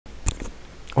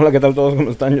Hola, ¿qué tal todos?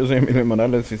 ¿Cómo están? Yo soy Emilio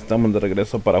Morales y estamos de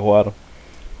regreso para jugar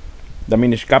The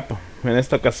Minish Cap. En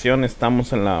esta ocasión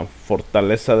estamos en la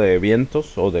fortaleza de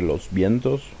vientos o de los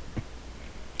vientos.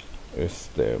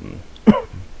 Este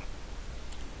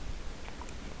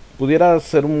pudiera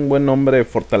ser un buen nombre,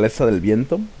 Fortaleza del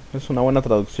Viento. Es una buena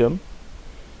traducción.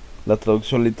 La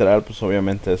traducción literal, pues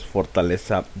obviamente es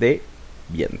Fortaleza de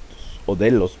Vientos o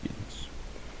de los vientos.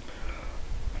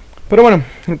 Pero bueno,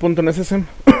 el punto no es ese.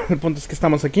 El punto es que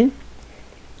estamos aquí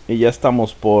y ya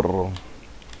estamos por.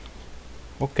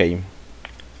 Ok,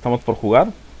 estamos por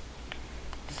jugar.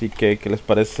 Así que, ¿qué les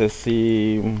parece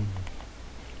si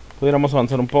pudiéramos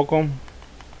avanzar un poco?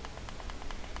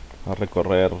 A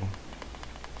recorrer.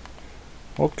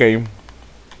 Ok,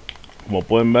 como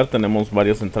pueden ver tenemos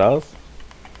varias entradas.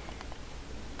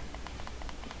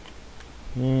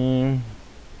 Y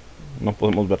no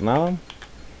podemos ver nada.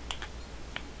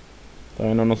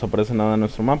 Todavía no nos aparece nada en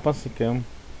nuestro mapa, así que...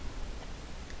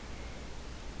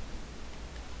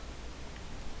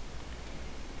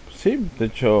 Sí, de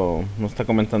hecho nos está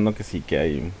comentando que sí, que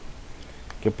hay...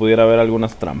 Que pudiera haber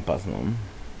algunas trampas, ¿no?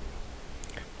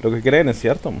 Lo que creen es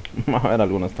cierto. Va a haber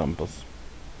algunas trampas.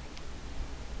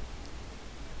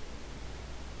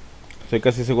 Estoy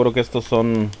casi seguro que estos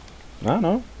son... Ah,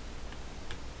 ¿no?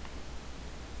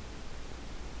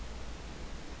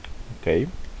 Ok.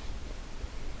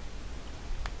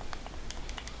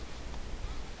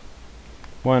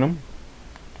 Bueno.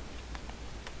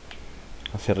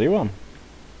 Hacia arriba.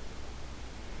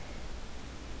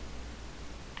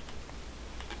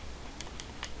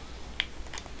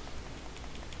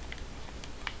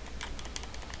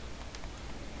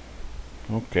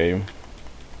 Ok. De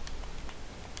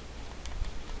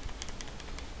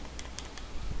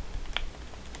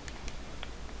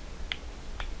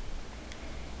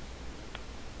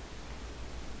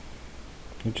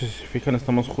hecho, si se fijan,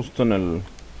 estamos justo en el...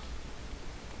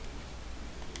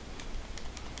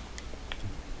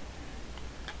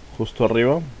 Justo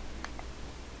arriba.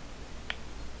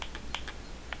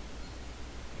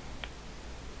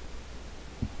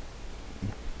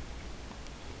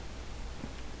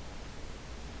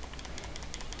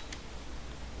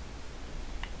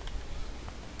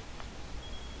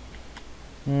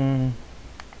 Mm,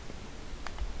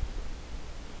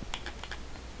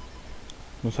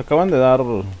 Nos acaban de dar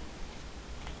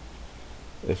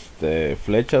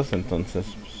flechas, entonces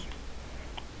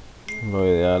pues, lo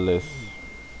ideal es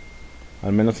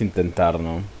al menos intentar,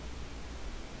 ¿no?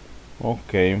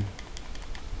 Ok,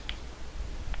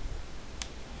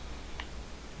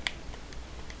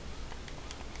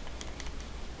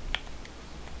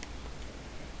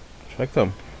 perfecto.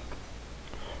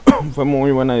 Fue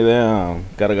muy buena idea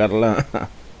cargar la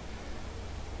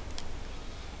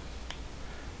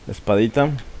espadita.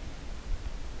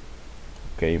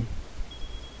 Ok.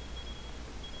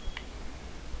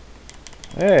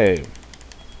 Hey,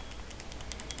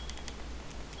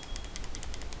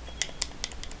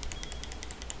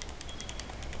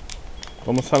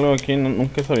 ¿cómo salgo aquí?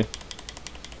 Nunca he sabido.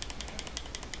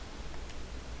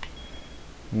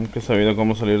 Nunca he sabido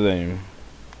cómo salir de ahí.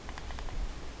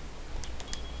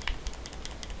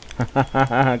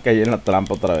 Caí en la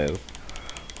trampa otra vez.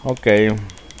 Ok. Esto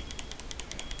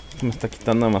me está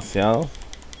quitando demasiado.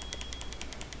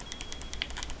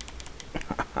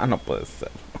 Ah, no puede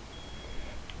ser.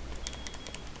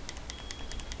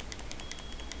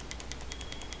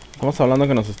 Estamos hablando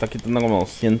que nos está quitando como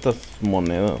 200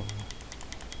 monedas.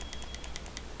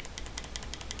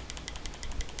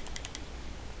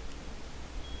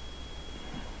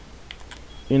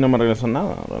 Y no me regresó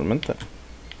nada, realmente.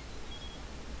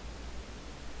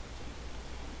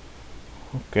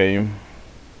 Ok.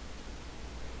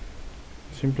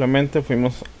 Simplemente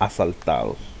fuimos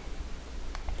asaltados.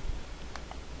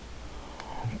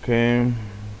 Ok.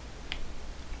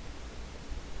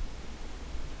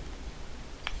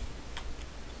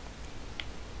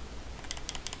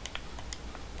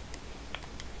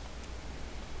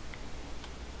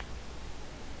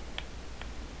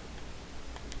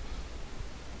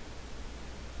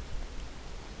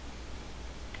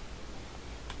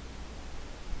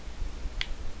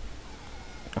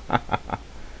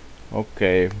 Ok.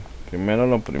 Primero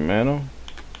lo primero.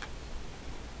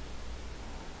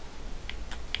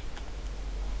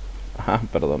 Ah,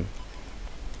 perdón.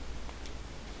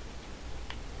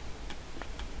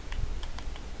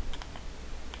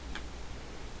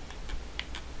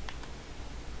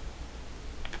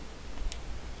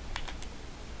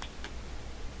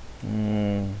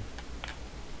 Mm,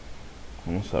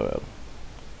 Vamos a ver.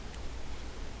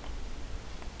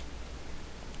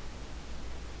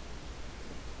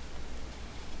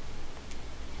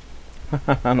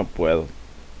 No puedo.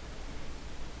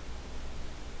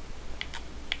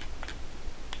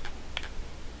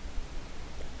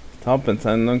 Estaba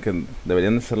pensando en que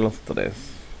deberían de ser los tres.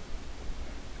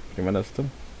 Primero esto.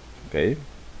 Ok.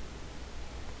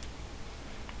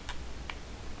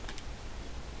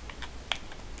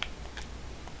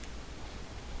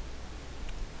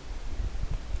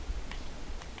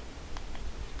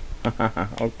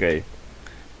 Ok.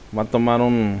 Va a tomar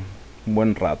un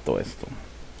buen rato esto.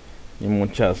 Y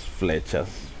muchas flechas.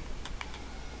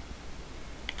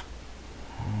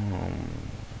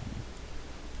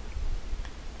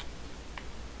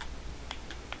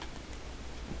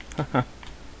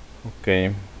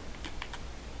 Ok.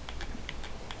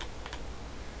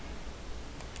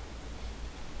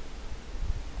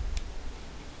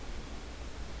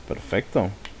 Perfecto.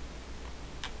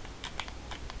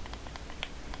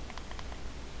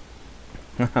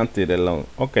 Tiré la...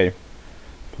 Ok. Pues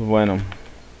bueno.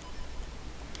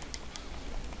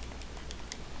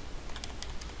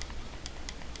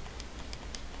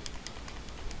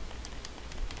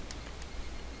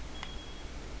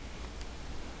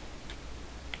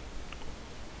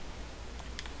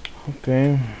 Ok.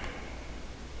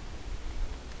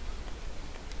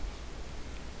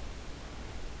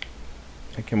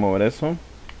 Hay que mover eso.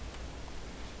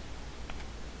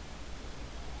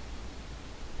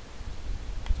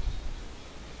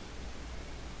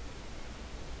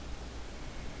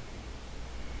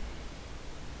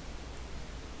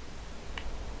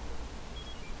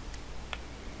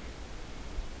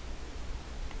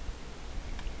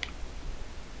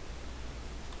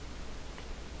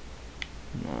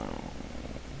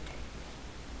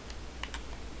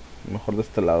 Mejor de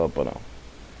este lado para...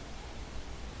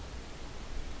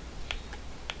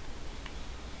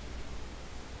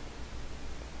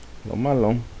 Lo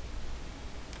malo.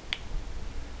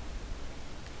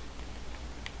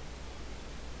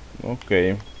 Ok.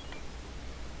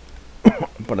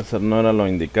 Al parecer no era lo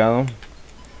indicado.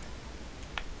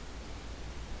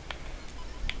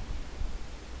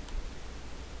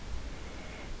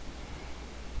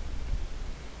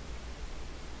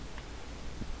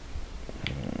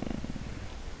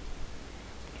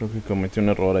 Creo que cometí un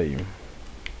error ahí.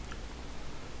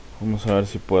 Vamos a ver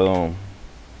si puedo...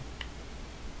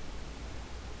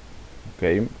 Ok.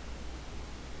 Hay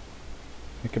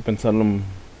que pensarlo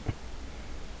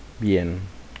bien.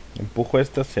 Empujo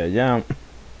este hacia allá.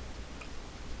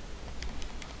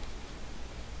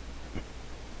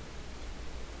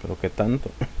 Pero qué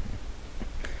tanto.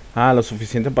 Ah, lo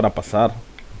suficiente para pasar.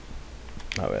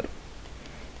 A ver.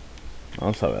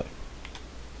 Vamos a ver.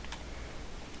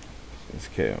 Es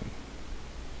que...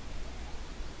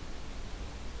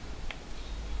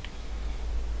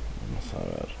 Vamos a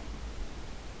ver.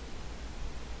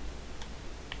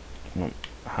 No.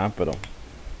 Ajá, pero...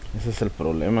 Ese es el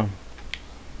problema.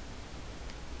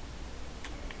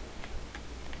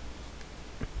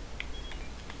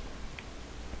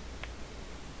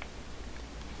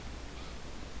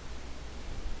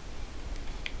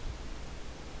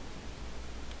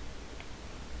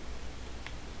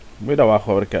 Voy a ir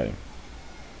abajo a ver qué hay.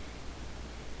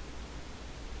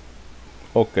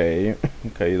 Ok.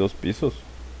 Caí 2 pisos.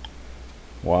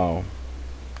 Wow.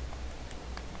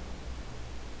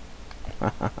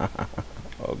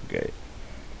 Ok.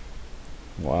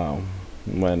 Wow.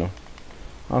 Bueno.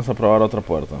 Vamos a probar otra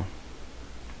puerta.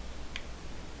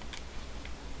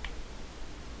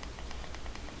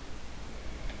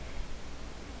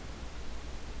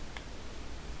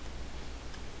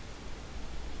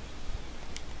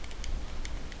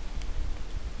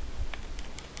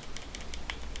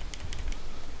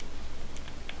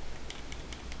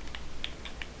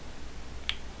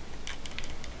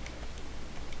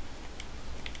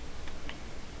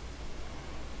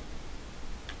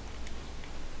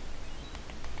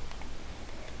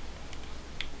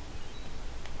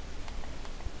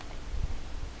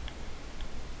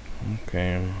 Ok.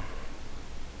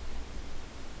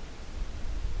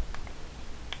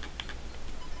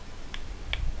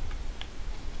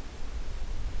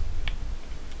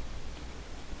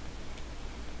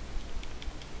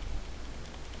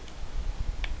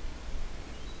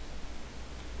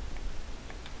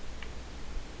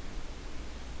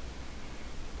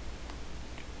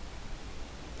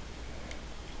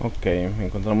 Ok,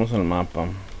 encontramos el mapa.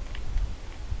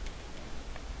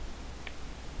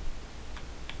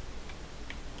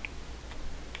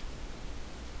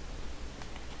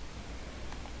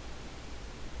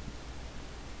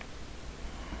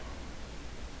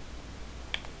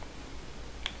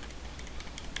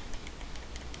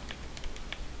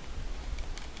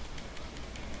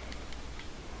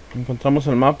 Encontramos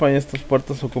el mapa y estas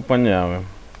puertas ocupan llave.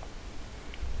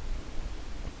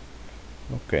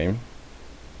 Ok.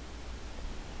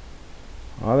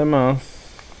 Además...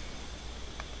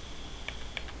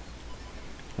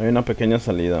 Hay una pequeña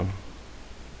salida.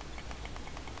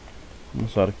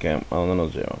 Vamos a ver a dónde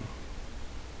nos lleva.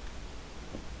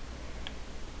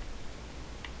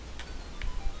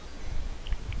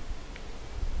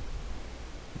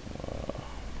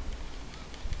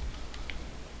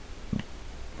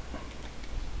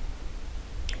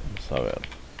 Vamos a ver.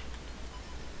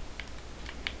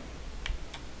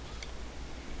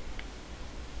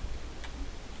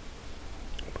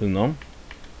 Pues no.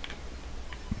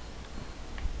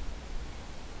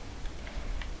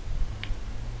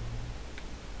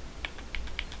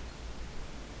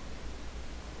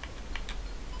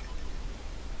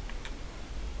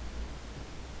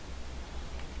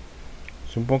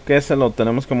 Supongo que ese lo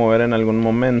tenemos que mover en algún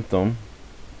momento.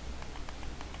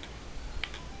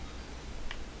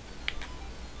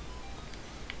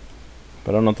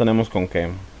 Pero no tenemos con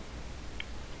qué.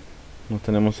 No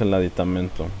tenemos el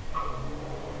aditamento.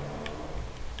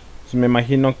 Entonces me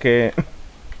imagino que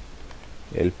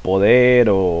el poder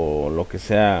o lo que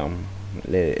sea,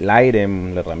 el aire,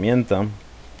 la herramienta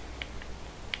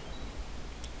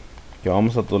que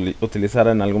vamos a utilizar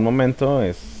en algún momento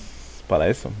es para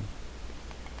eso.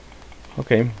 Ok,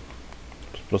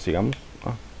 pues prosigamos.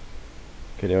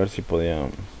 Quería ver si podía...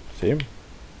 Sí.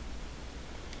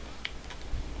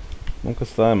 Nunca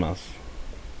está de más.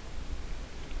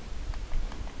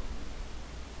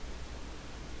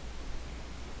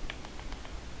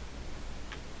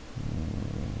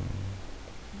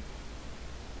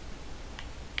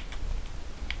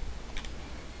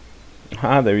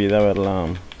 Debí de haberla...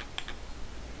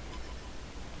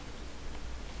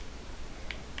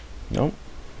 No,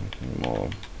 ni modo.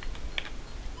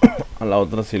 A la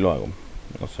otra sí lo hago.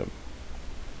 No sé.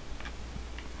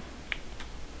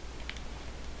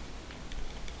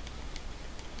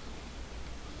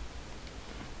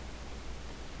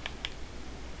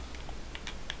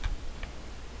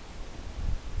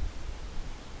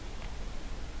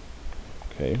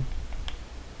 Ok.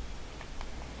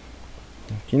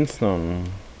 Kingston.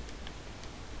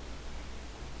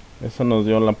 Eso nos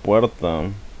dio la puerta.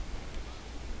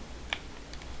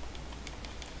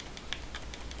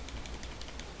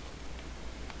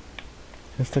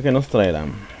 ¿Esta qué nos traerá?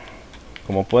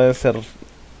 Como puede ser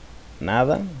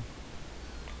nada.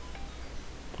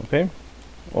 Ok.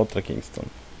 Otra Kingston.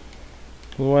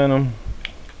 Pues bueno.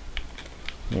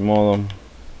 Ni modo.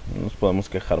 No nos podemos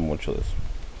quejar mucho de eso.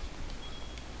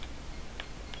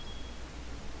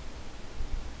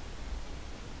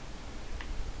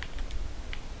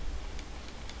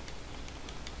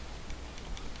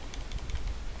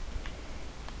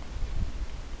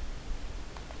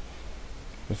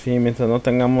 Pues sí, mientras no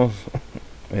tengamos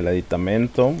el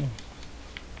aditamento,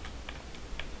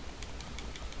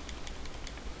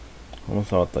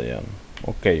 vamos a batallar.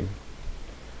 Ok.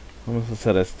 Vamos a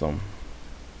hacer esto.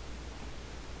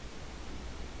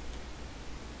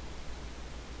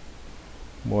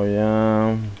 Voy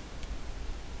a...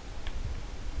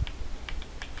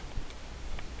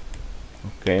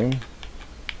 Ok.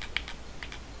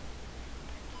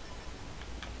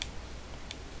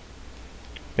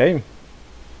 Ok.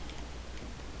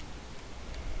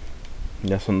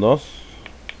 Ya son dos.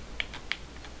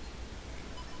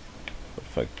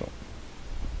 Perfecto.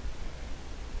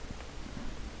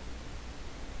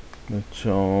 De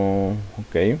hecho...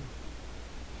 Ok.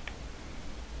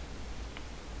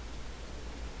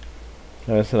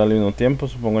 Debe ser al mismo tiempo,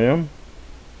 supongo yo.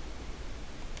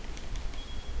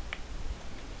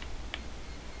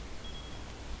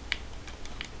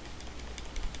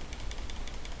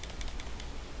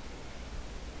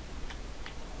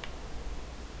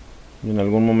 Y en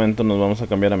algún momento nos vamos a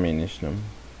cambiar a Minish, ¿no?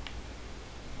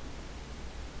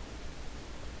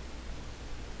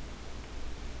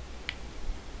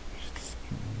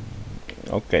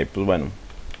 Ok, pues bueno.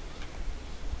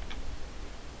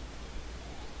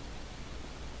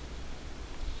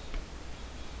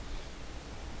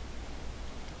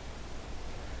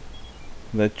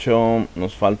 De hecho,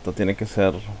 nos falta, tiene que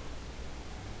ser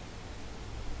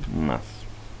más.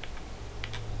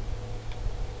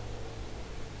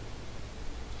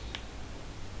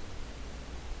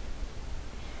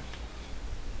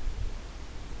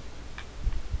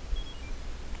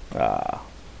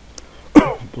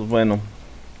 Pues bueno.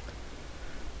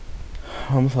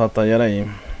 Vamos a batallar ahí.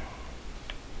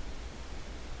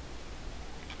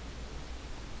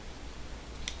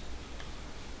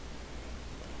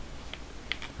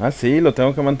 Sí, lo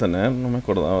tengo que mantener. No me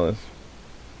acordaba de eso.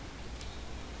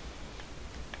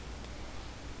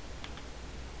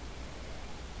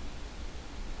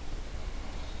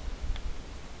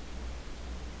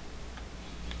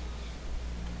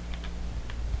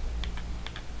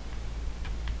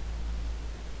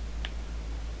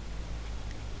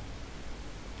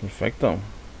 Perfecto.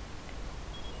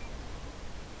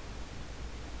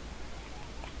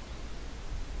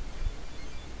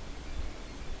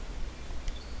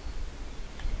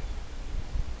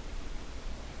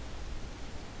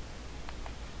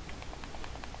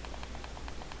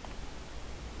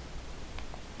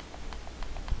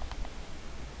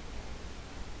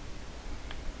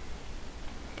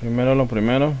 Primero lo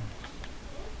primero.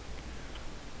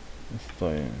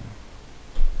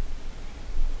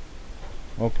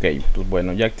 Ok, pues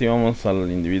bueno, ya activamos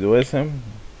al individuo ese.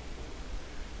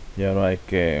 Y ahora hay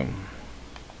que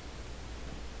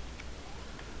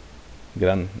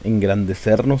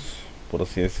engrandecernos, por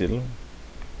así decirlo.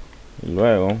 Y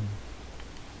luego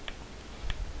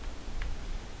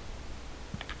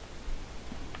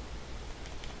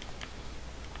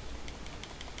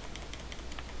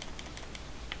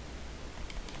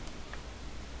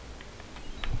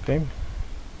ok,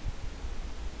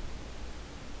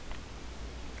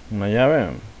 una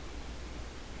llave.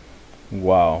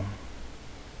 Wow,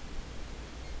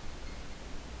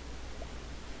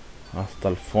 hasta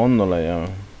el fondo la llave.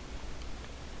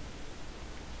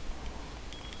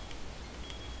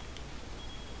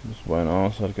 Pues bueno,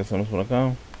 vamos a ver qué hacemos por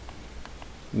acá.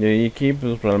 Y aquí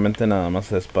pues realmente nada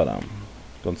más es para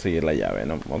conseguir la llave,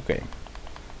 ¿no? Ok,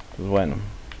 pues bueno,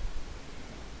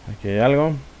 aquí hay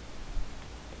algo.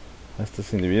 Este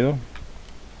es individuo.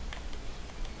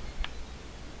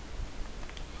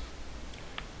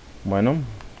 Bueno,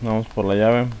 vamos por la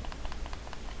llave.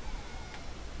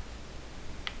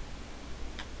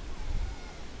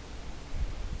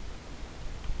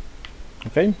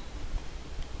 Ok.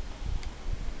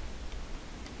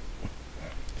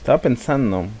 Estaba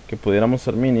pensando que pudiéramos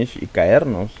ser Minish y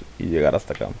caernos y llegar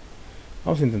hasta acá.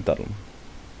 Vamos a intentarlo.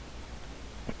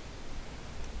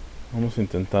 Vamos a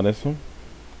intentar eso.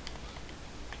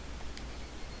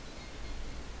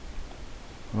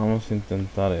 Vamos a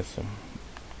intentar eso.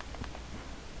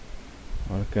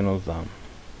 A ver qué nos da.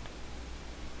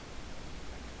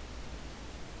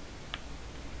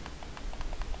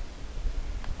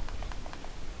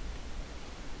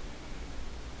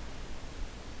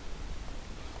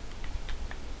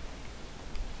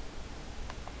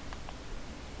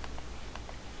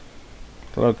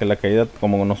 Claro que la caída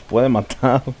como nos puede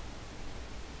matar.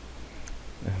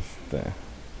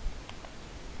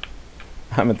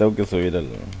 Ah, me tengo que subir el...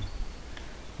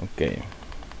 Ok.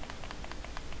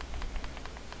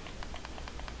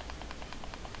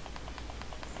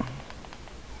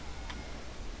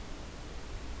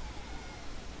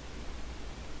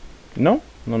 No,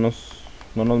 no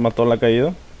nos mató la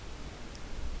caída.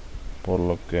 Por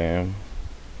lo que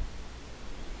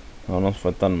no nos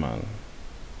fue tan mal.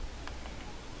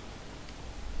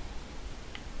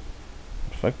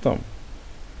 Perfecto.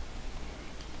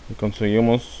 Y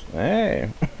conseguimos...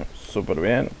 súper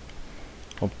bien.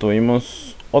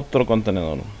 Obtuvimos otro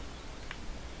contenedor.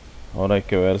 Ahora hay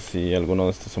que ver si alguno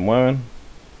de estos se mueven.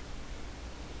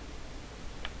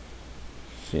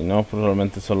 Si no,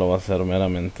 probablemente solo va a ser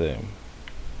meramente...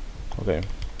 Ok.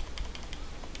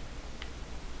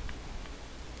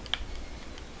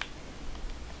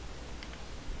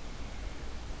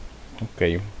 Ok,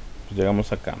 pues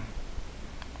llegamos acá.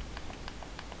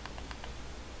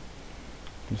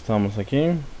 Estamos aquí.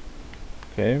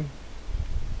 Ok.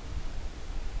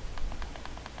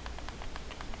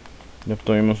 Ya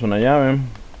obtuvimos una llave.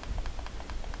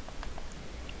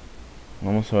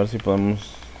 Vamos a ver si podemos...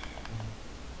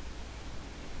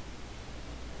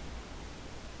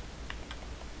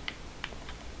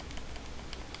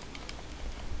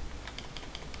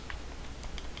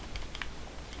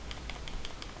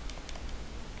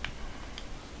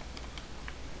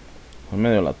 Son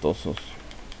medio latosos.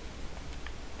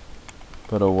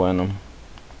 Pero bueno.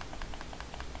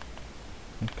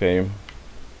 Ok.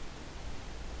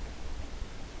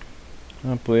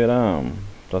 Pudiera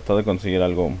tratar de conseguir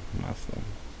algo más, ¿no?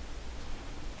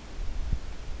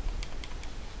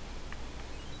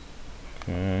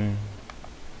 Okay.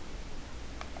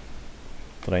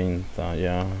 30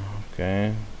 ya. Ok.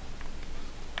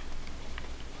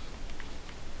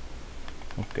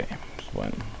 Ok, pues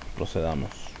bueno, procedamos.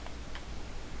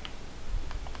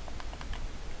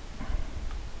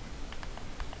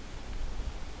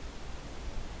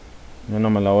 Ya no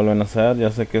me la vuelven a hacer,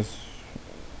 ya sé que es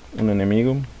un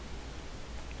enemigo.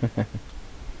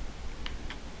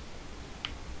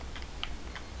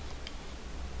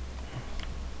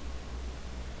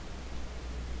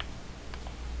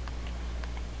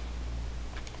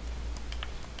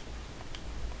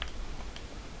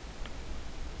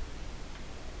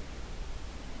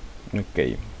 Ok.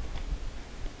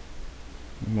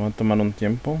 Me voy a tomar un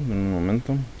tiempo, en un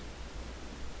momento.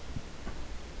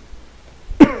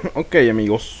 Ok,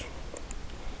 amigos.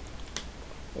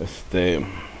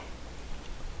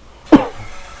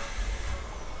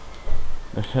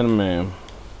 Déjenme.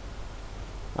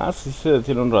 Ah, sí, se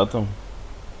detiene un rato.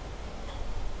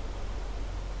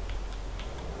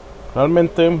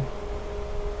 Realmente,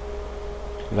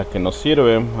 la que nos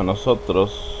sirve a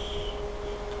nosotros.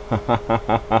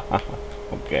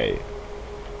 Ok.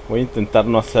 Voy a intentar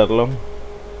no hacerlo.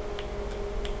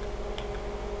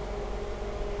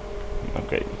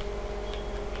 Ok.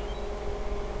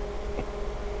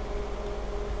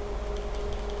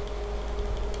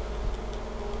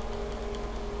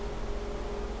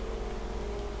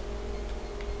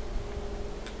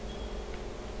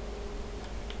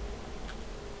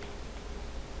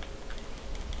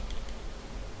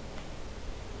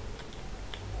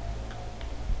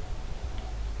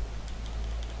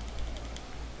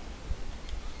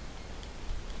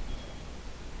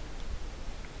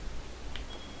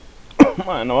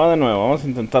 Bueno, va de nuevo. Vamos a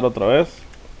intentar otra vez.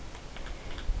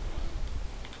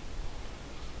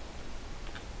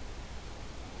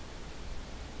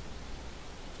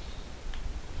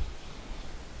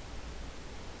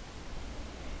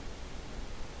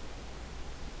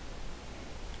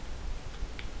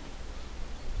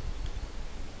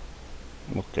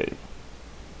 Ok.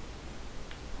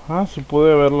 Ah, sí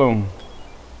pude verlo.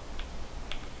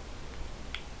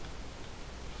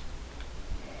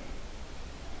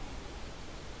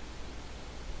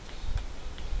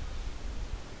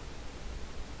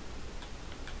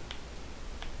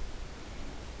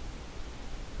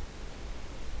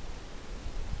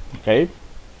 Ok.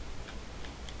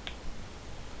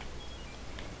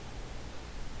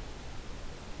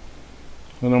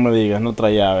 No me digas, no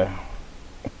trae llave.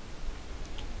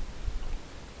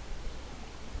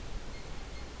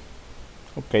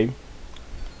 Ok.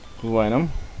 Pues bueno.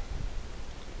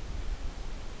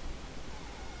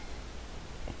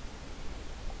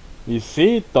 Y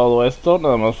sí, todo esto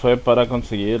nada más fue para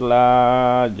conseguir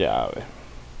la llave.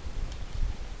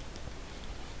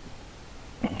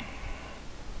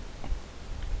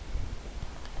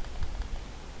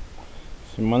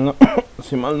 Si mal no,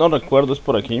 si mal no recuerdo es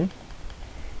por aquí.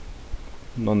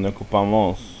 Donde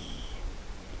ocupamos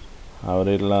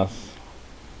abrir las...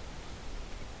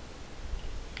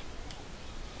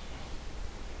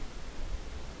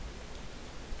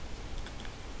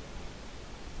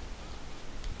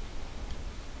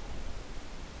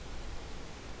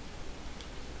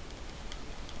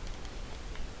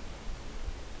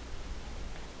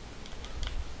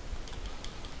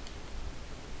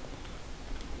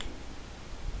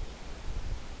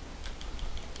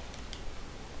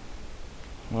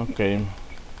 Ok.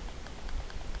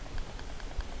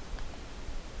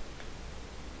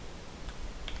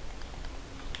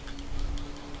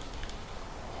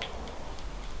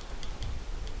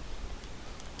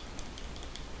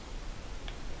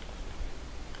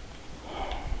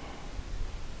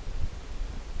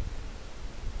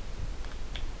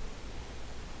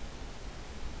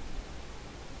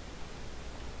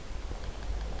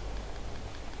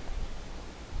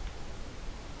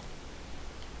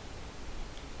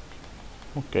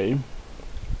 Ok.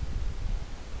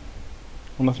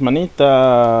 Unas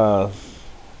manitas.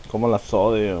 Como las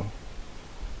odio.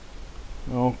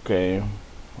 Ok.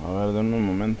 A ver, denme un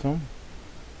momento.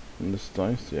 ¿Dónde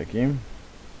estoy? Estoy aquí.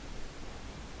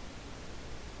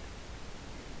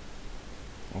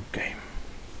 Ok.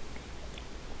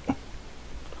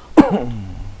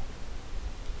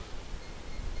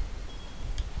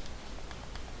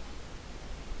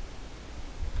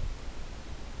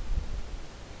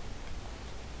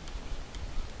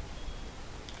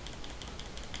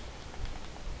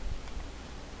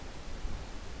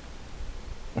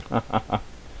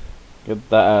 ¿Qué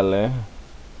tal,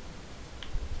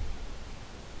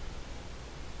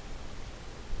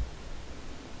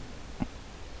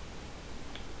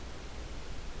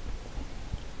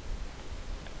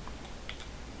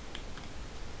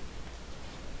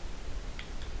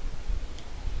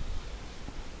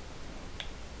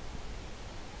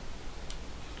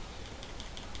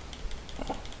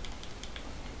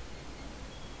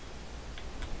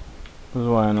 Pues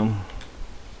bueno.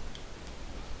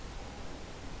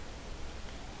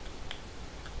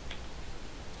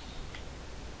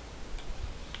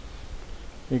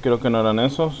 Y creo que no eran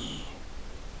esos.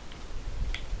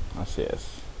 Así es.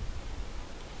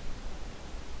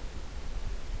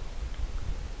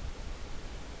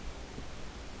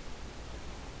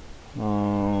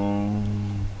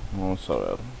 Vamos a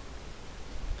ver.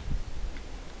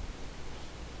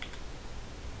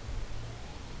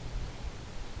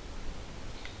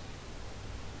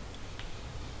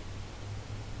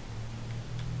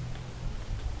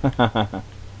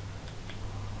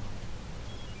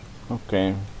 Ok.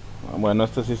 Bueno,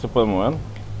 este sí se puede mover.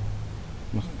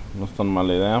 No es tan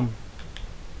mala idea.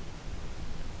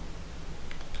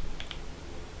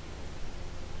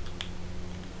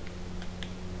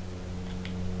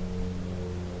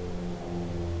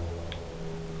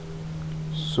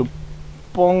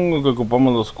 Supongo que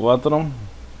ocupamos los 4.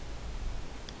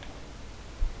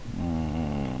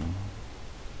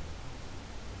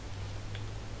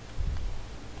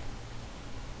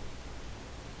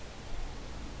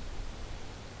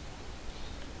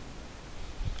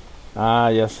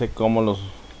 Ah, ya sé cómo los...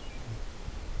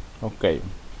 Ok.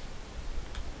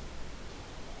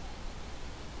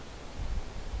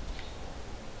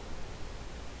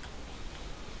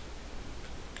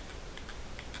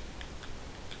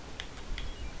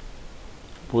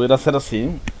 Pudiera ser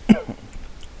así.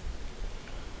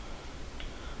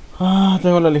 Ah,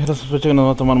 tengo la ligera sospecha que nos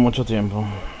va a tomar mucho tiempo.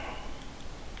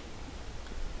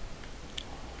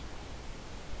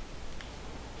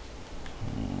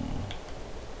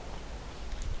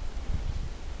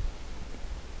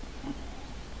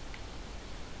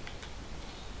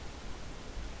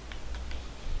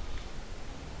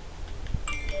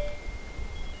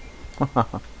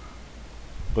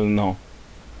 Pues no.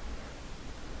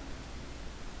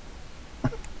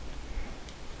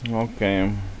 Ok.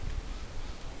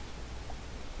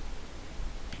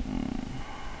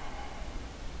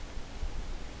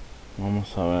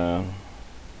 Vamos a ver.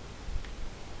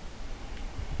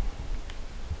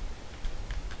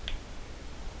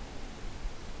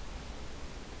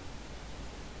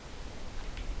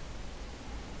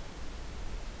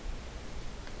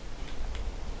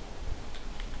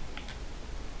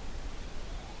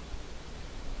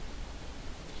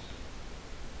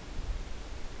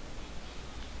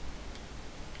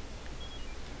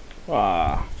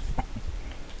 Ah,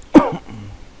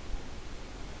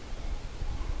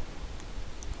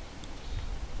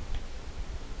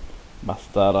 va a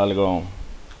estar algo...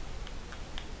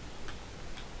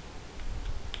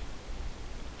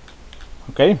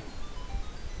 Ok.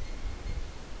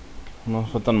 No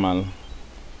fue tan mal.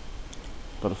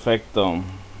 Perfecto.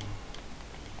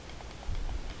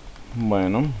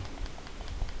 Bueno.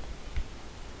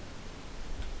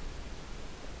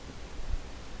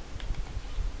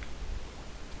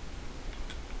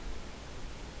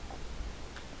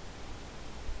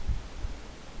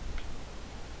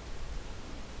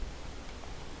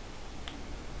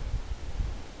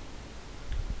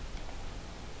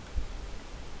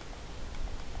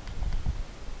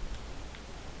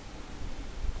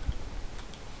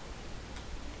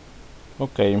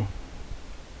 Ok.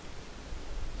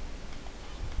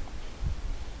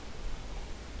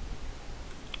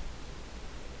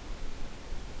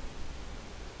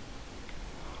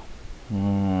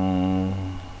 Mm,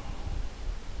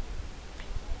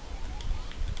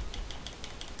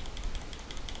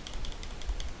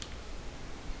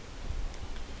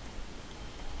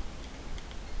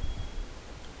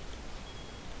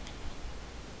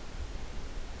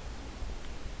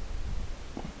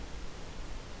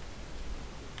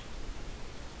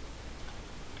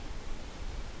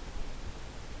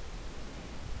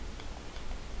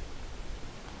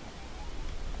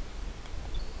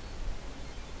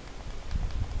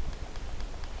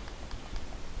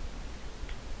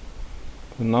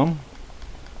 no.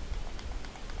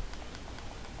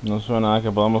 No suena nada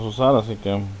que podamos usar, así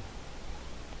que...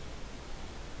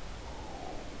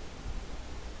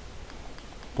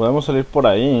 Podemos salir por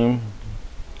ahí.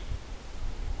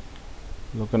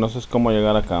 Lo que no sé es cómo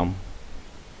llegar acá.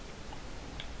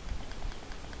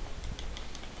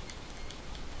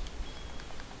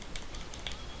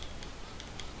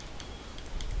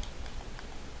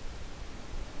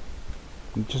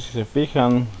 De hecho, si se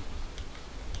fijan...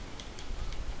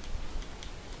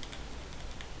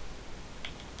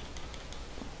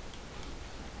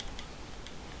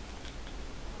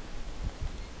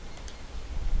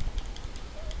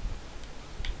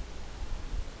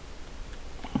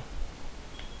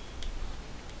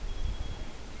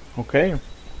 Ok.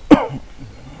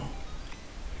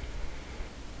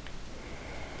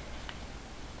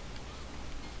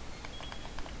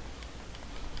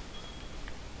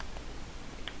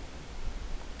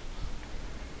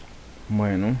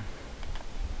 Bueno.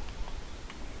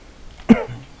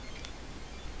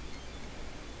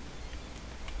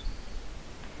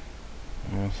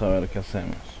 Vamos a ver qué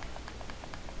hacemos.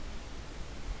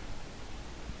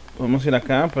 Podemos ir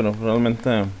acá, pero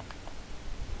realmente...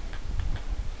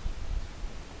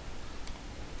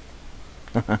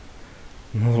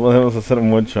 No podemos hacer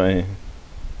mucho ahí.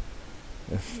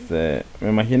 Me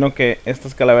imagino que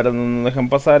estas calaveras no nos dejan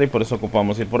pasar y por eso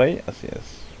ocupamos ir por ahí. Así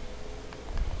es.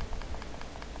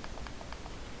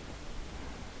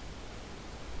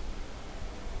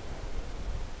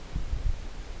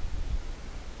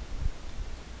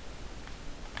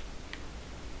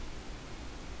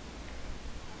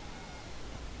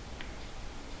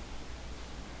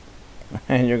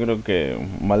 Yo creo que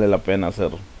vale la pena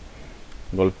ser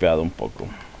golpeado un poco.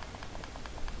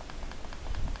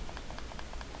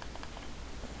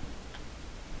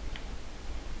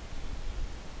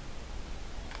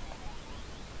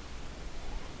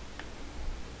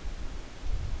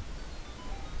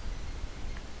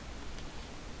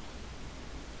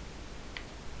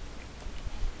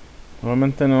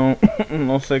 Realmente no,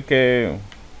 no sé qué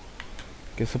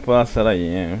se puede hacer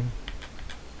allí,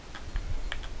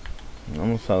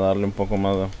 Vamos a darle un poco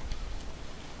más de...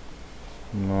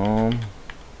 No.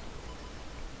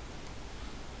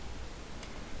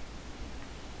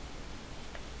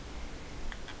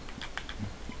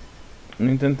 No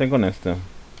intenté con este.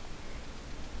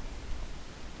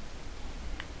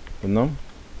 Pues no.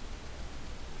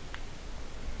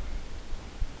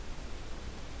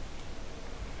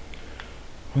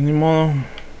 Pues ni modo.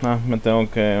 Me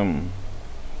tengo que...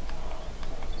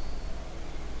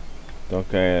 Tengo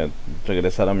que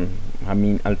regresar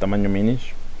al tamaño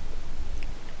Minish.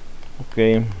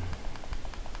 Ok.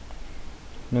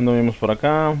 No vimos por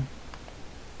acá.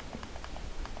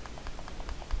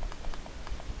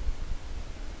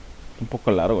 Un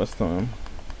poco largo esto,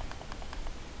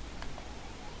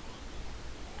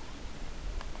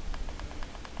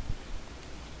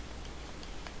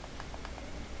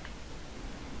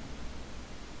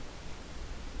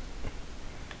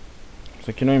 Pues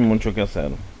aquí no hay mucho que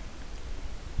hacer.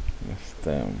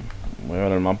 Voy a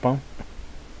ver el mapa.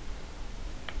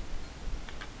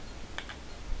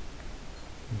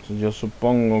 Entonces yo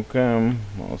supongo que...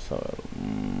 Vamos a ver.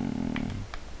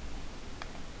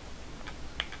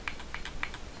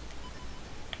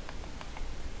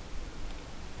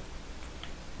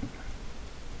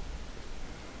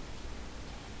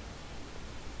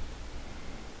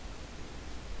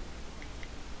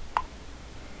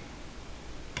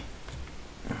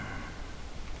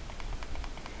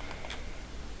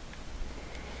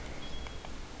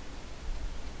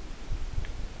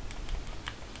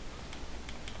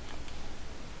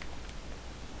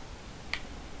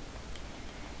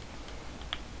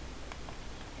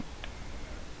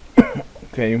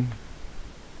 Ok.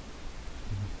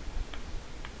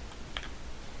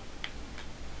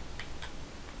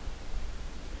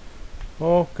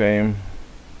 Ok.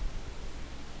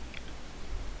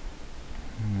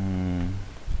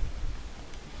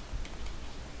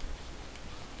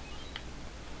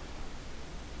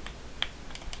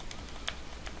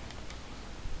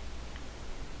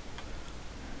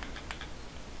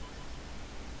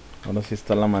 Ahora sí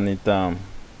está la manita.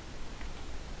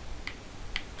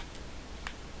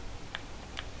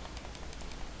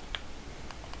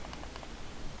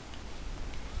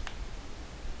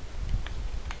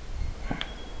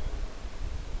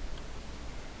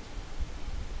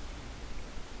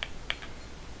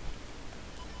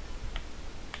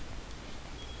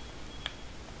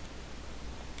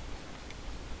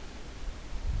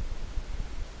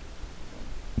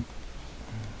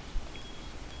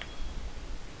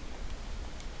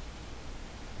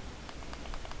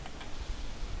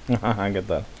 ¿Qué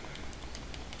tal?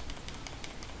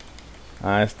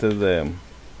 Este es de...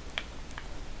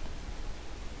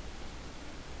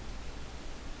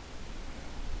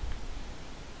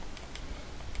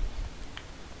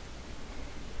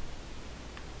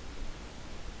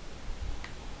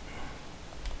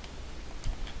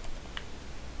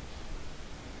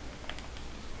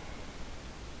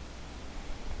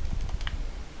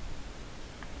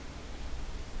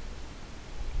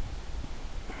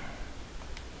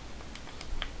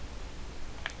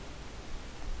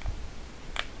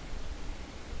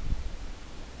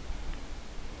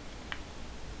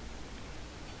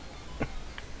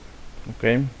 Ok.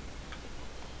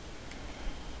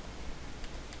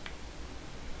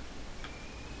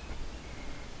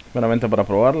 Meramente para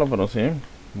probarlo, pero sí.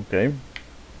 Ok.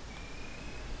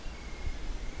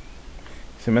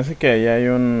 Se me hace que ahí hay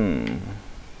un...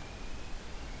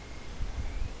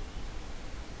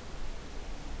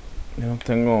 Ya no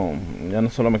tengo... Ya no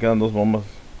solo me quedan 2 bombas.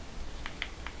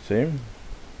 ¿Sí?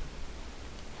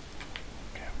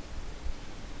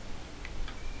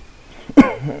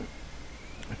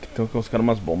 Aquí tengo que buscar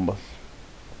más bombas.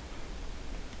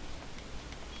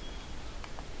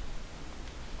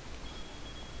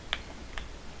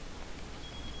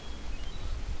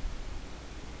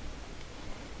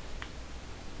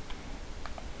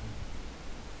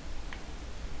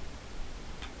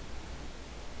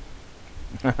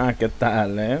 ¿Qué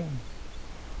tal,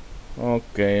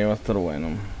 Ok, va a estar bueno.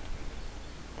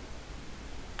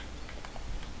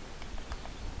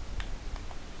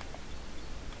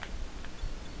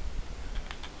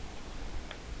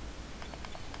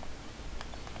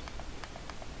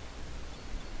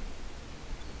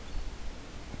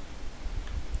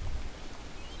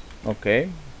 Ok.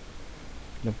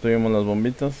 Ya obtuvimos las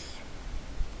bombitas.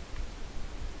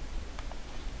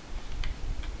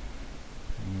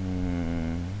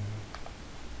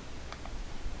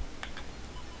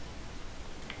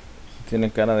 Tiene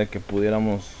cara de que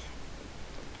pudiéramos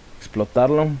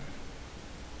explotarlo.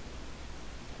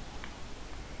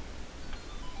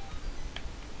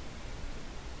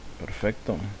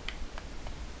 Perfecto.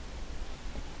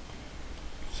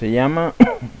 Se llama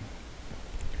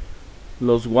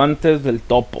los guantes del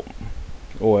topo.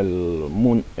 O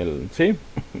sí,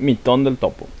 mitón del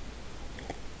topo.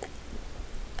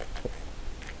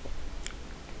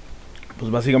 Pues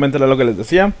básicamente era lo que les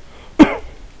decía.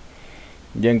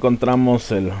 Ya encontramos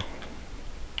el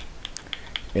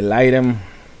item.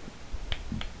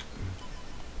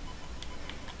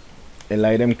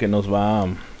 El item que nos va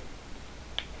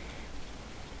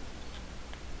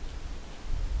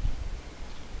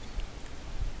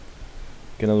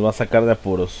a sacar de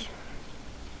apuros.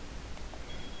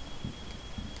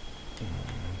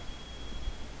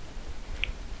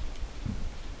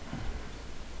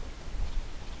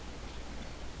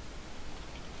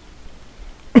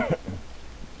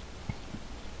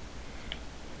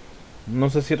 No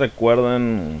sé si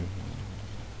recuerdan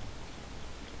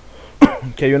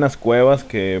que hay unas cuevas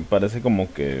que parece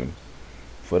como que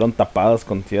fueron tapadas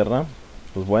con tierra.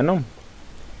 Pues bueno,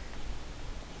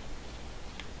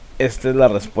 esta es la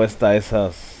respuesta a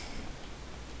esas.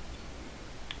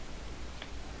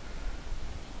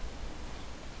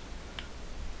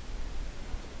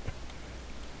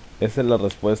 Esa es la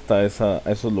respuesta a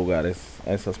esos lugares,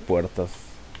 a esas puertas,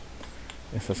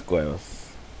 esas cuevas.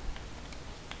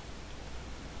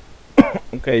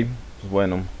 Ok, pues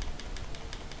bueno.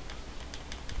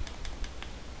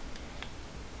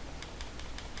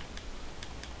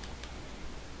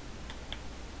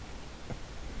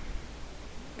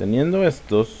 Teniendo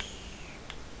estos,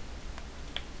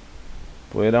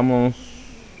 pudiéramos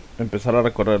empezar a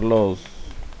recorrer los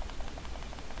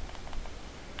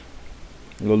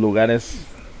lugares.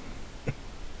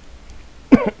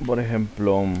 Por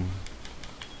ejemplo,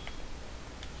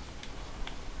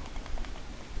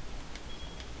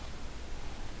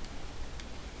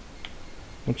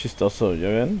 muy chistoso, ¿ya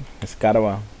ven?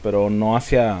 Escarba, pero no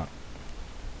hacia...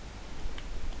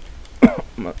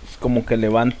 Es como que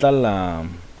levanta la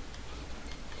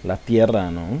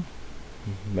tierra, ¿no?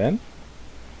 ¿Ven?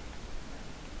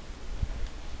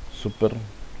 Súper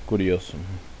curioso.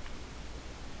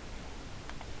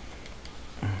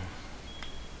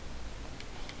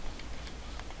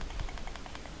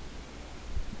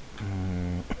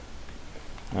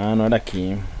 Ah, no era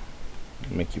aquí.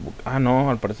 Me equivoco. Ah, no,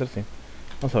 al parecer sí.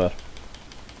 Vamos a ver.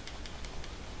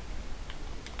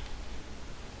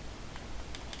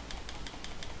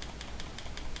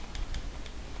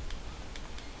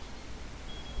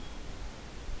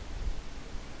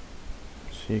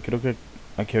 Sí, creo que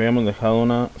aquí habíamos dejado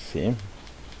una... Sí.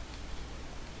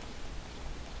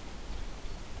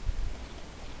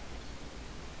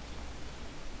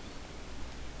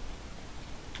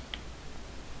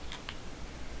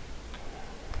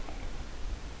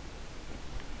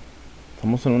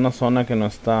 Estamos en una zona que no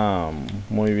está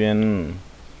muy bien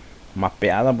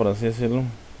mapeada, por así decirlo.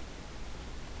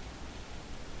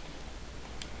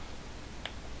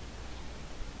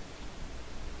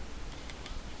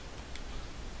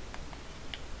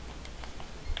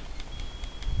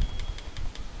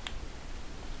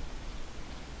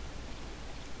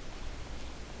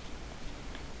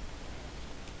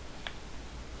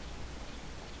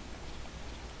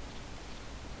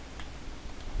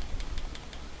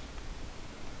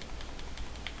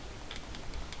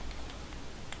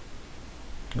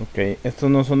 Ok, estos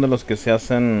no son de los que se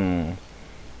hacen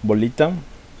bolita.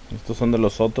 Estos son de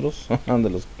los otros, de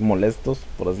los molestos,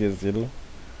 por así decirlo.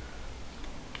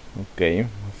 Ok,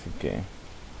 así que...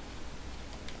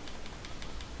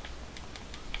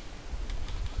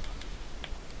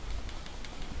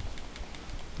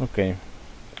 Ok.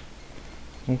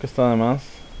 Nunca está de más.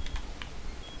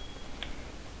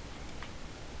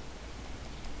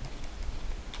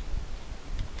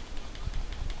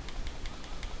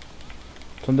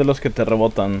 Son de los que te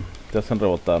rebotan, te hacen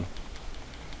rebotar.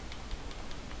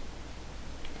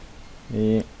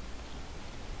 Y...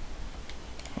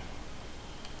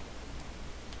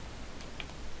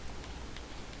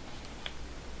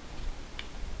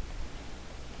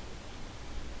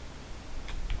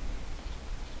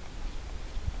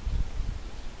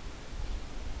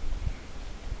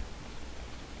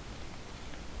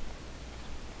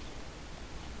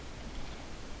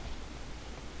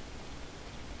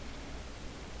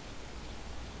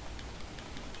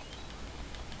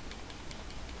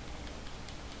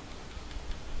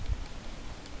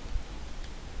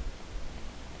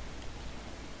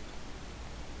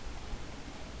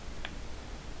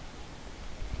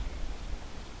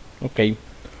 Ok.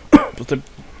 Pues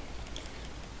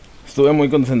estuve muy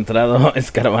concentrado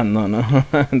escarbando, ¿no?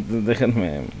 Entonces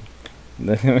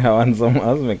déjenme avanzo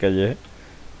más, me callé.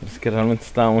 Es que realmente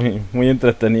estaba muy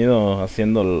entretenido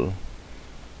haciendo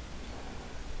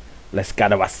la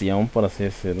escarbación, por así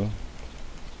decirlo.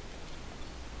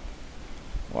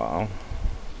 Wow.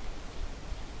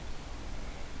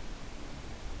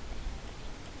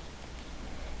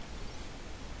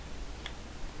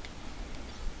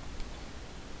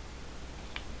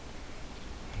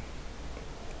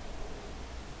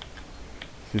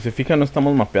 Si se fijan, no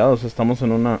estamos mapeados, estamos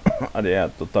en una área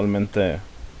totalmente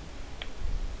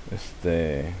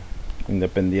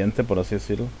independiente, por así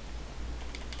decirlo.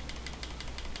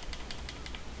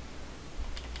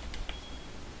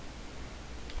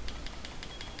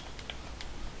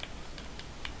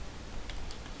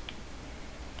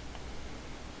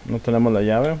 No tenemos la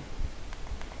llave.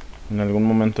 En algún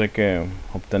momento hay que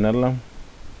obtenerla.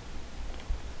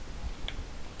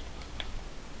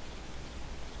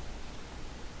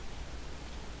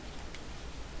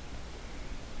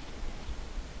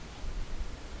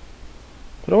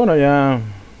 Pero bueno, ya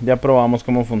probamos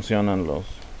cómo funcionan los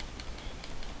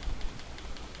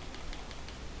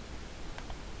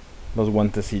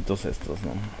guantecitos estos,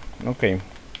 ¿no? Ok.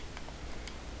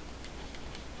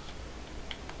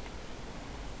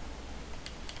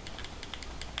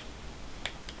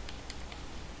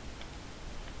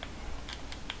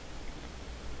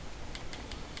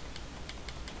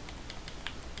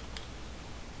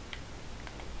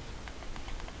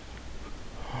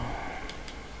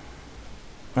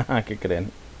 ¿Qué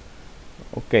creen?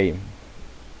 Ok.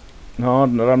 No,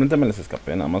 realmente me les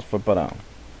escapé, nada más fue para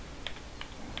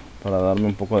darme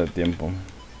un poco de tiempo.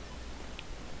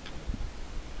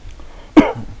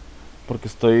 Porque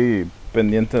estoy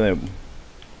pendiente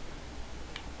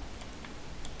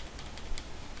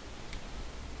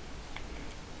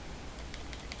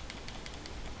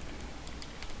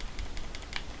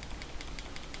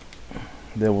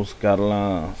de buscar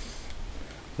la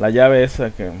llave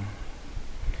esa que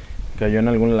cayó en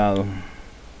algún lado.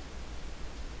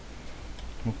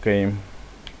 Ok.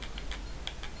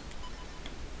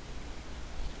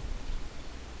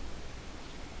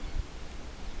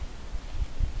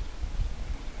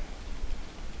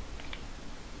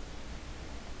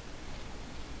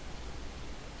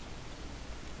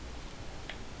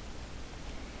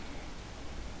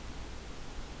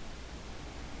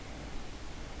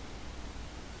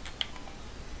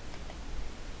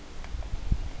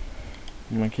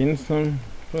 McKinston,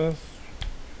 pues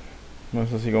no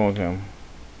es así como que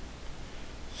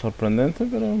sorprendente,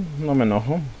 pero no me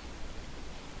enojo.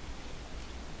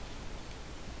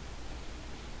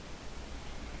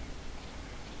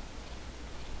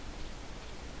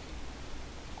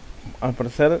 Al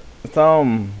parecer estaba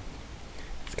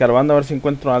escarbando a ver si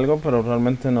encuentro algo, pero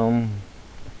realmente no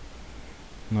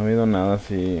ha habido nada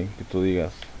así que tú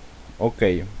digas. Ok.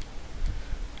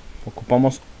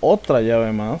 Ocupamos otra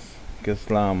llave más, que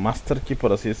es la Master Key,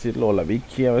 por así decirlo, o la Big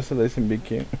Key, a veces le dicen Big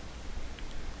Key.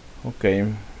 Ok.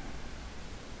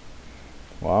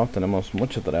 Wow, tenemos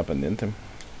mucha tarea pendiente.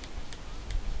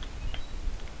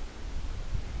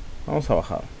 Vamos a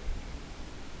bajar.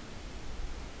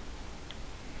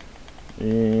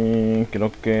 Y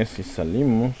creo que si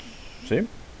salimos, ¿sí?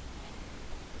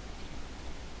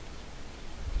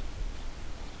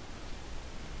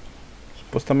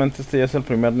 Supuestamente este ya es el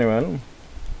primer nivel.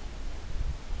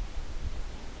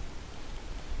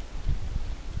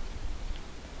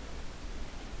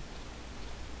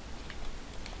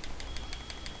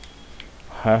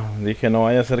 Dije no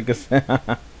vaya a ser que sea.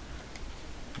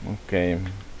 Ok.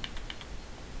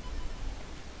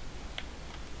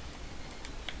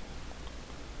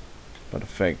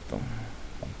 Perfecto.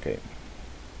 Ok.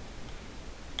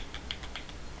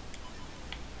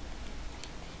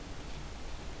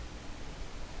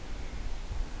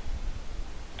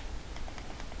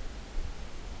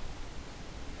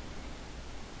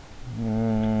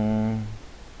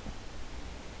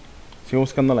 Sigo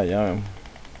buscando la llave.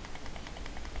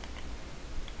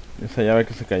 Esa llave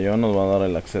que se cayó nos va a dar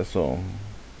el acceso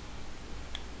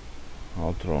a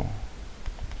otro.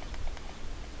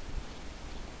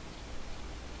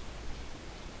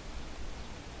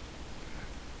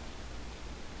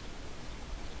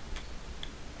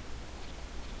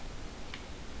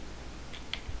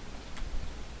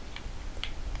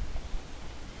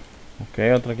 Ok,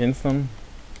 otra Kingston.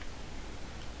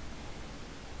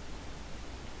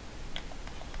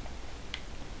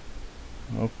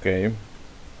 Ok.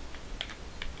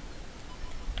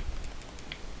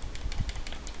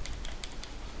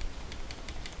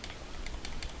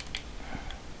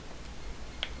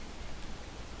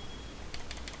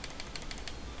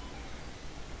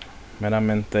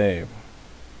 meramente...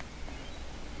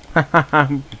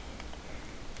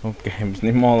 Ok, pues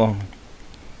ni modo.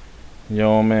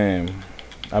 Yo me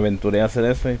aventuré a hacer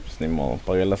eso y pues ni modo,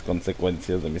 pagué las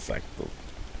consecuencias de mis actos.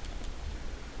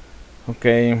 Ok.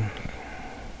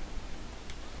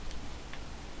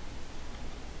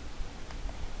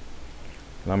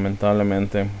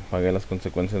 Lamentablemente pagué las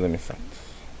consecuencias de mis actos.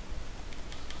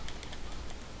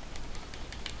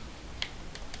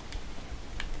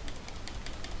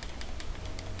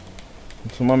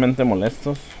 Sumamente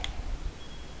molestos.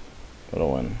 Pero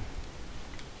bueno.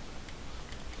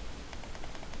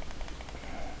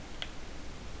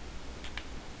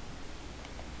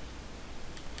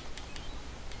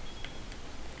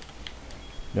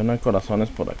 Ya no hay corazones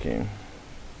por aquí.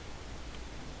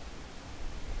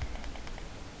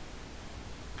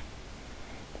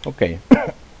 Ok.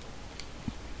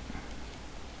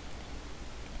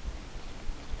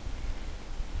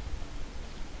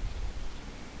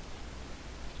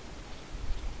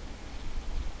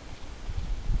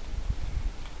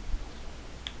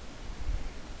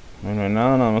 No hay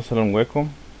nada, nada más era un hueco.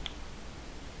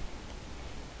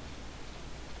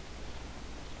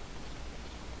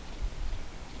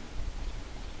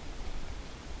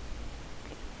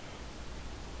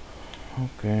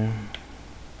 Ok.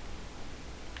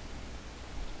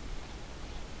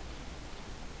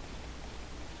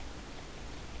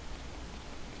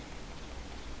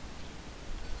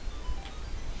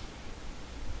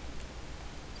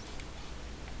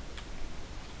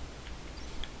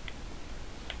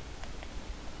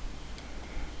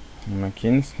 Una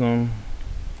Kingston.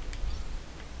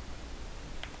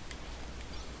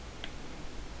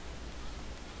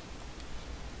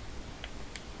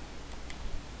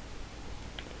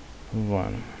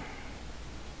 Bueno.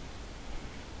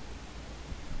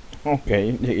 Ok,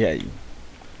 llegué ahí.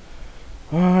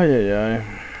 Ay, ay, ay.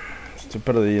 Estoy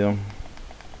perdido.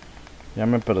 Ya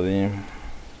me perdí.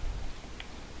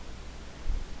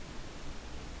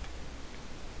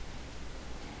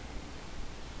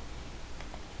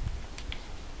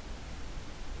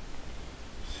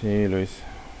 Sí, lo hice.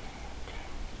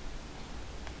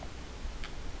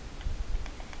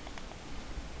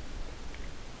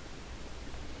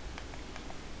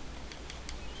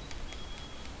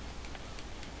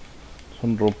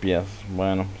 Son rupias.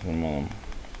 Bueno, pues ni modo.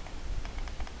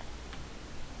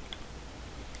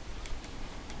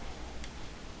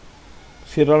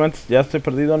 Sí, realmente ya estoy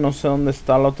perdido. No sé dónde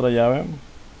está la otra llave.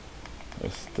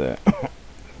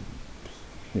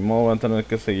 Ni modo, voy a tener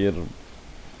que seguir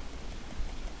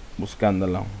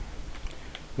buscándola.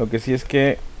 Lo que sí es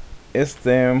que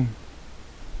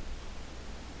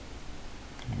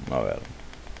a ver.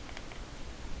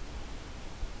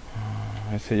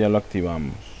 Ese ya lo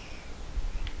activamos.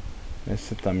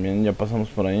 Ese también ya pasamos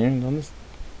por ahí. ¿Dónde está?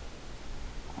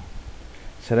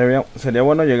 Sería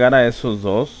bueno llegar a esos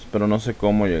dos, pero no sé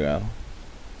cómo llegar.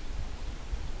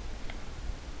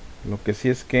 Lo que sí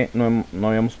es que no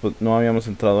habíamos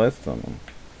entrado a esto,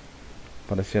 ¿no?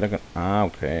 Pareciera que... Ah,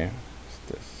 ok.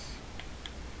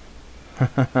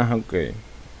 Ok.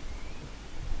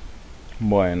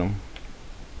 Bueno.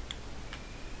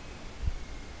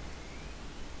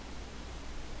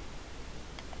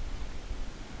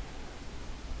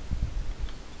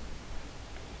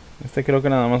 Creo que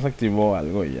nada más activó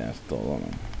algo y ya es todo,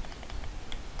 ¿no?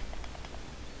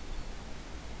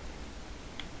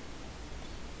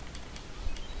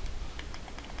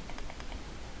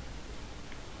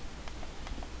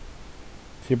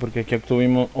 Sí, porque aquí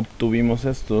obtuvimos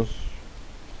estos.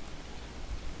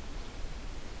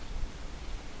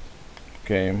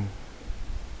 Ok.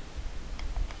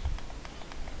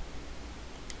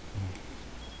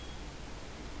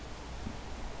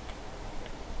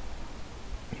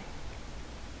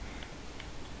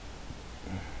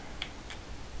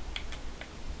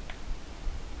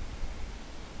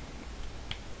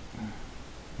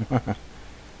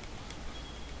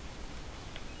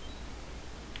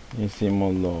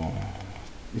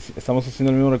 Estamos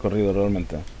haciendo el mismo recorrido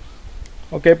realmente.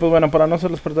 Ok, pues bueno, para no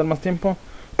hacerles perder más tiempo,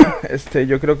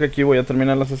 yo creo que aquí voy a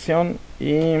terminar la sesión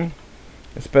y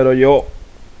espero yo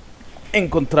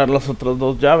encontrar las otras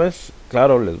dos llaves.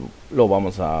 Claro, lo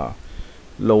vamos a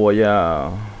lo voy a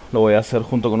hacer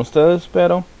junto con ustedes,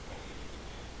 pero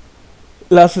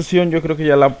la sesión yo creo que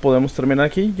ya la podemos terminar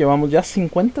aquí. Llevamos ya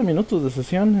 50 minutos de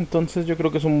sesión, entonces yo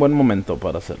creo que es un buen momento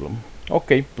para hacerlo.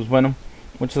 Ok, pues bueno,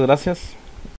 muchas gracias.